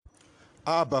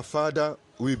Abba, Father,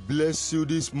 we bless you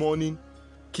this morning.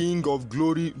 King of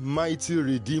glory, mighty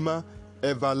Redeemer,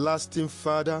 everlasting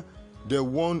Father, the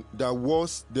one that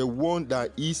was, the one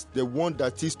that is, the one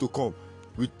that is to come.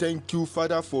 We thank you,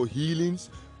 Father, for healings.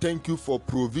 Thank you for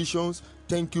provisions.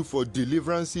 Thank you for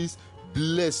deliverances.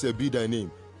 Blessed be thy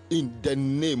name. In the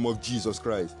name of Jesus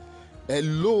Christ.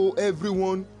 Hello,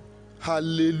 everyone.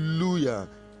 Hallelujah.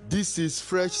 This is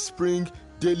Fresh Spring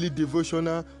Daily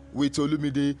Devotional with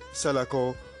Olumide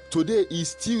Salako. Today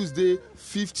is Tuesday,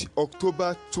 5th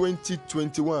October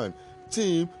 2021.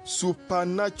 Theme: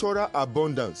 Supernatural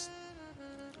Abundance.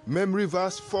 Memory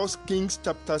verse: 1 Kings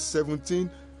chapter 17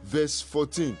 verse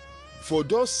 14. For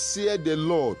thus saith the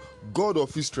Lord God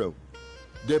of Israel,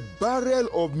 the barrel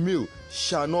of meal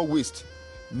shall not waste,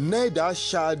 neither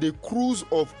shall the cruse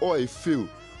of oil fail,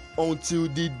 until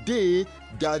the day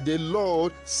that the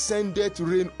Lord sendeth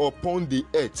rain upon the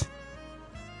earth.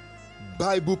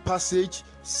 Bible passage: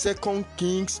 2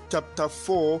 Kings chapter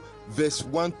 4 verse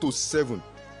 1 to 7.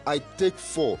 I take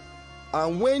 4.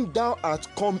 And when thou art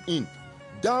come in,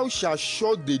 thou shalt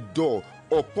shut the door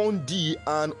upon thee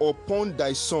and upon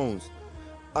thy sons,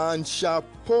 and shalt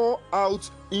pour out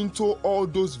into all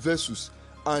those vessels,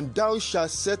 and thou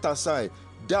shalt set aside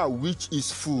that which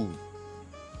is full.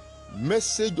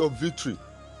 Message of victory.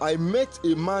 I met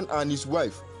a man and his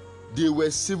wife. They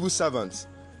were civil servants.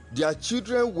 Their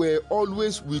children were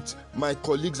always with my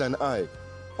colleagues and I.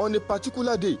 On a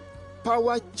particular day,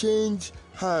 power changed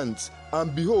hands,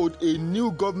 and behold, a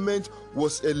new government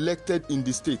was elected in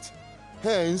the state.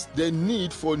 Hence, the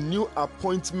need for new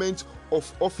appointment of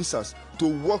officers to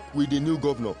work with the new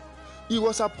governor. He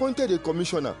was appointed a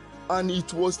commissioner, and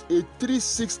it was a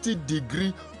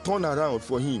 360-degree turnaround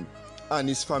for him and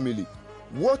his family.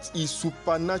 What is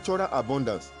supernatural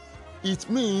abundance? It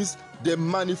means the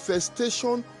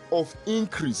manifestation of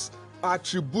increase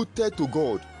attributed to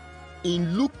God.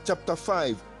 In Luke chapter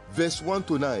 5 verse 1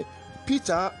 to 9,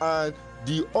 Peter and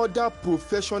the other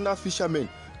professional fishermen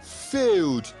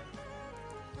failed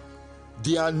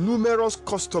their numerous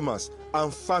customers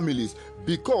and families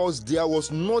because there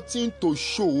was nothing to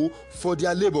show for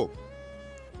their labor.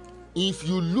 If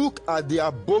you look at the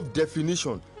above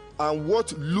definition and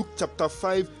what Luke chapter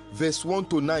 5 verse 1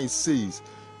 to 9 says,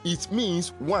 it means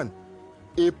 1.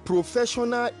 A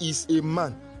professional is a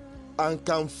man and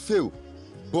can fail,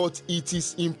 but it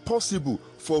is impossible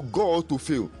for God to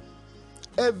fail.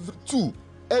 2.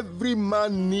 Every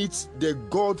man needs the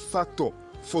God factor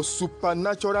for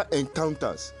supernatural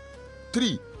encounters.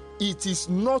 3. It is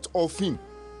not of him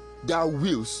that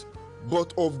wills,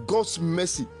 but of God's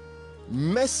mercy.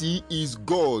 Mercy is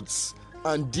God's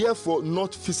and therefore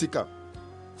not physical.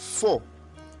 4.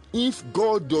 If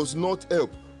God does not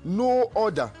help, no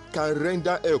other can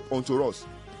render help unto us.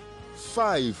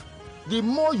 5. The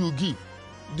more you give,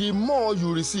 the more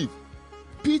you receive.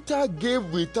 Peter gave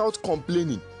without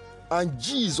complaining, and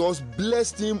Jesus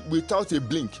blessed him without a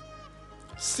blink.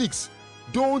 6.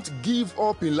 Don't give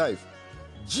up in life.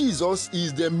 Jesus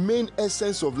is the main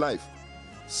essence of life.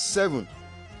 7.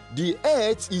 The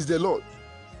earth is the Lord,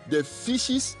 the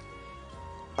fishes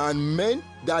and men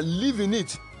that live in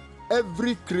it.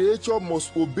 Every creature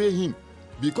must obey him,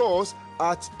 because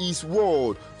at his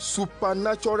word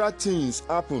supernatural things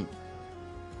happen.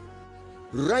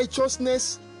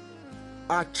 Righteousness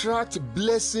attracts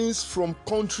blessings from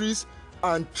countries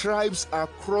and tribes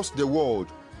across the world.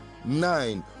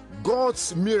 9.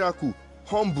 God's miracle: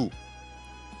 humble.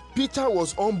 Peter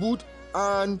was humbled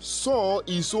and saw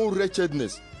his own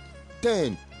wretchedness.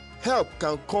 10. Help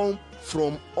can come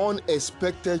from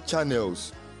unexpected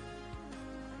channels.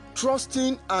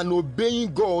 Trusting and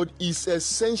obeying God is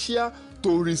essential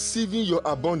to receiving your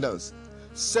abundance.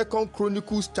 2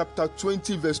 Chronicles chapter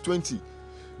 20 verse 20.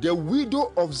 The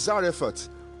widow of Zarephath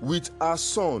with her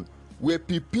son were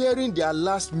preparing their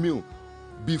last meal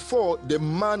before the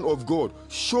man of God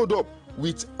showed up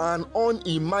with an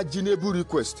unimaginable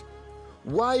request.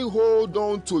 Why hold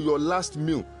on to your last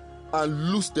meal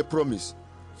and lose the promise?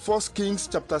 1 Kings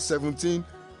chapter 17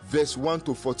 verse 1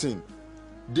 to 14.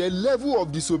 The level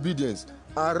of disobedience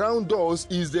around us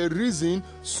is the reason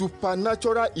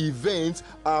supernatural events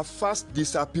are fast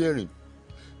disappearing,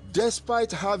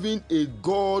 despite having a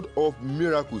God of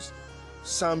miracles.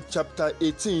 Psalm chapter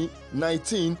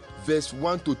 19 verse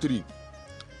 1 to 3.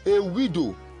 A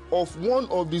widow of one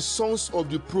of the sons of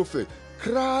the prophet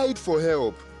cried for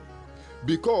help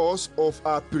because of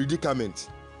her predicament.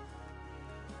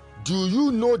 Do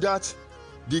you know that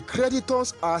the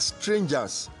creditors are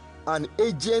strangers and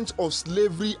agents of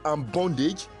slavery and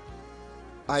bondage?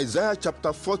 Isaiah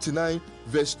chapter 49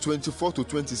 verse 24 to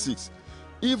 26.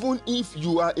 Even if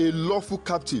you are a lawful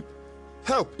captive,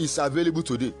 Help is available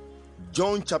today.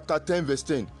 John chapter 10 verse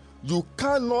 10. You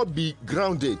cannot be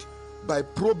grounded by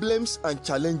problems and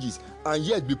challenges and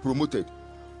yet be promoted.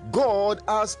 God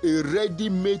has a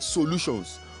ready-made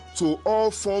solutions to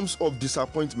all forms of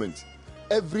disappointment.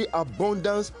 Every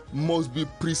abundance must be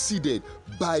preceded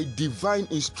by divine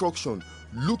instruction.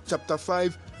 Luke chapter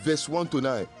 5 verse 1 to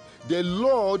 9. The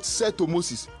Lord said to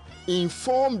Moses,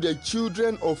 inform the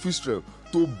children of Israel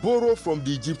to borrow from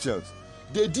the Egyptians.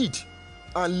 They did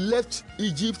and left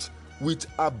Egypt with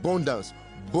abundance,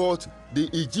 but the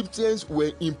Egyptians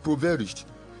were impoverished.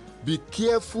 Be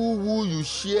careful who you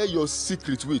share your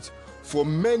secret with, for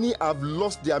many have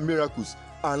lost their miracles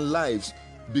and lives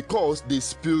because they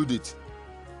spilled it.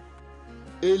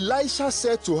 Elisha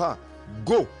said to her,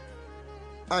 go.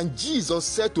 And Jesus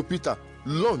said to Peter,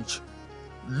 launch.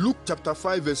 Luke chapter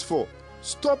 5 verse 4.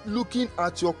 Stop looking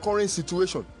at your current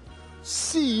situation.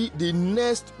 See the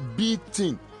next big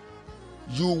thing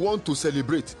you want to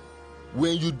celebrate.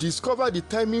 When you discover the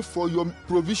timing for your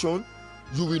provision,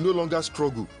 you will no longer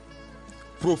struggle.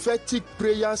 Prophetic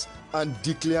prayers and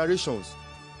declarations.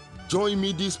 Join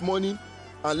me this morning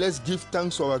and let's give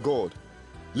thanks to our God.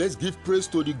 Let's give praise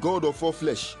to the God of all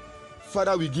flesh.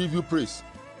 Father, we give you praise.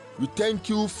 We thank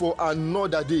you for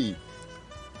another day.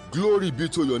 Glory be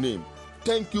to your name.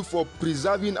 Thank you for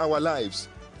preserving our lives,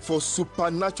 for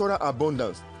supernatural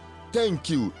abundance. Thank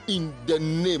you in the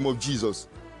name of Jesus.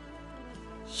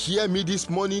 Hear me this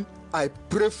morning. I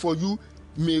pray for you.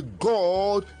 May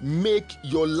God make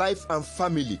your life and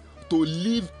family to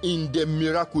live in the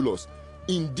miraculous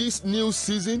in this new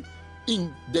season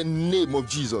in the name of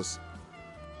Jesus.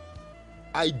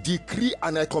 I decree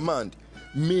and I command,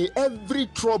 may every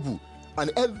trouble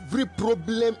and every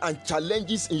problem and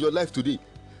challenges in your life today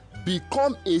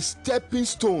become a stepping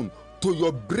stone to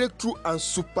your breakthrough and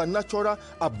supernatural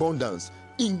abundance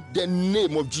in the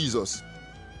name of Jesus.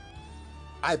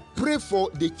 I pray for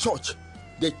the church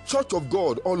of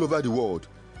God all over the world.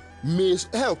 May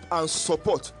help and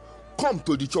support come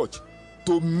to the church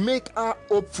to make her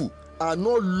hopeful and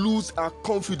not lose her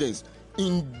confidence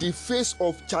in the face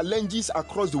of challenges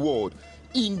across the world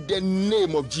in the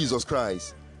name of Jesus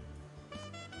Christ.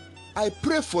 I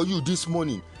pray for you this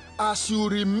morning as you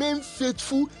remain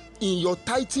faithful in your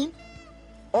tithing,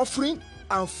 offering,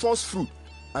 and first fruit.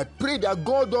 I pray that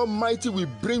God Almighty will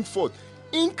bring forth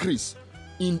increase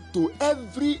into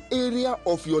every area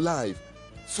of your life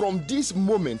from this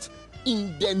moment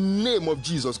in the name of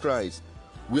Jesus Christ.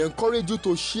 We encourage you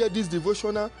to share this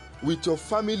devotional with your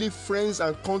family, friends,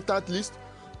 and contact list.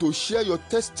 To share your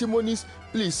testimonies,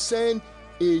 please send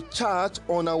a chat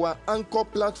on our Anchor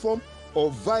platform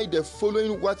or via the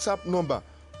following WhatsApp number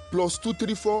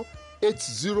 +234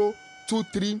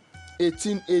 8023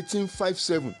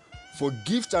 181857 for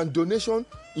gift and donation.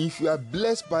 If you are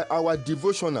blessed by our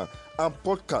devotional and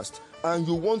podcast and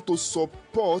you want to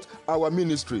support our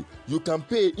ministry, you can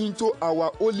pay into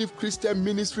our Olive Christian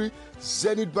Ministry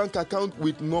Zenith Bank account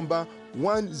with number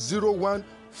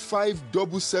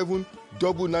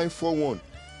 101-577-9941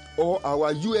 or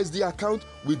our USD account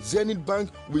with Zenith Bank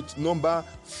with number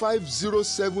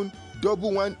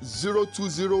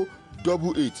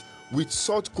 507-1102088 with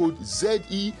sort code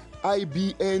ZEIBNGLA.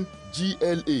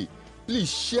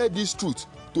 Please share this truth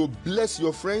to bless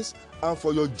your friends and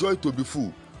for your joy to be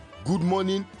full. Good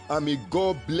morning, and may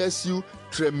God bless you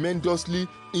tremendously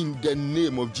in the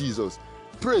name of Jesus.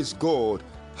 Praise God.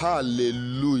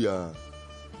 Hallelujah.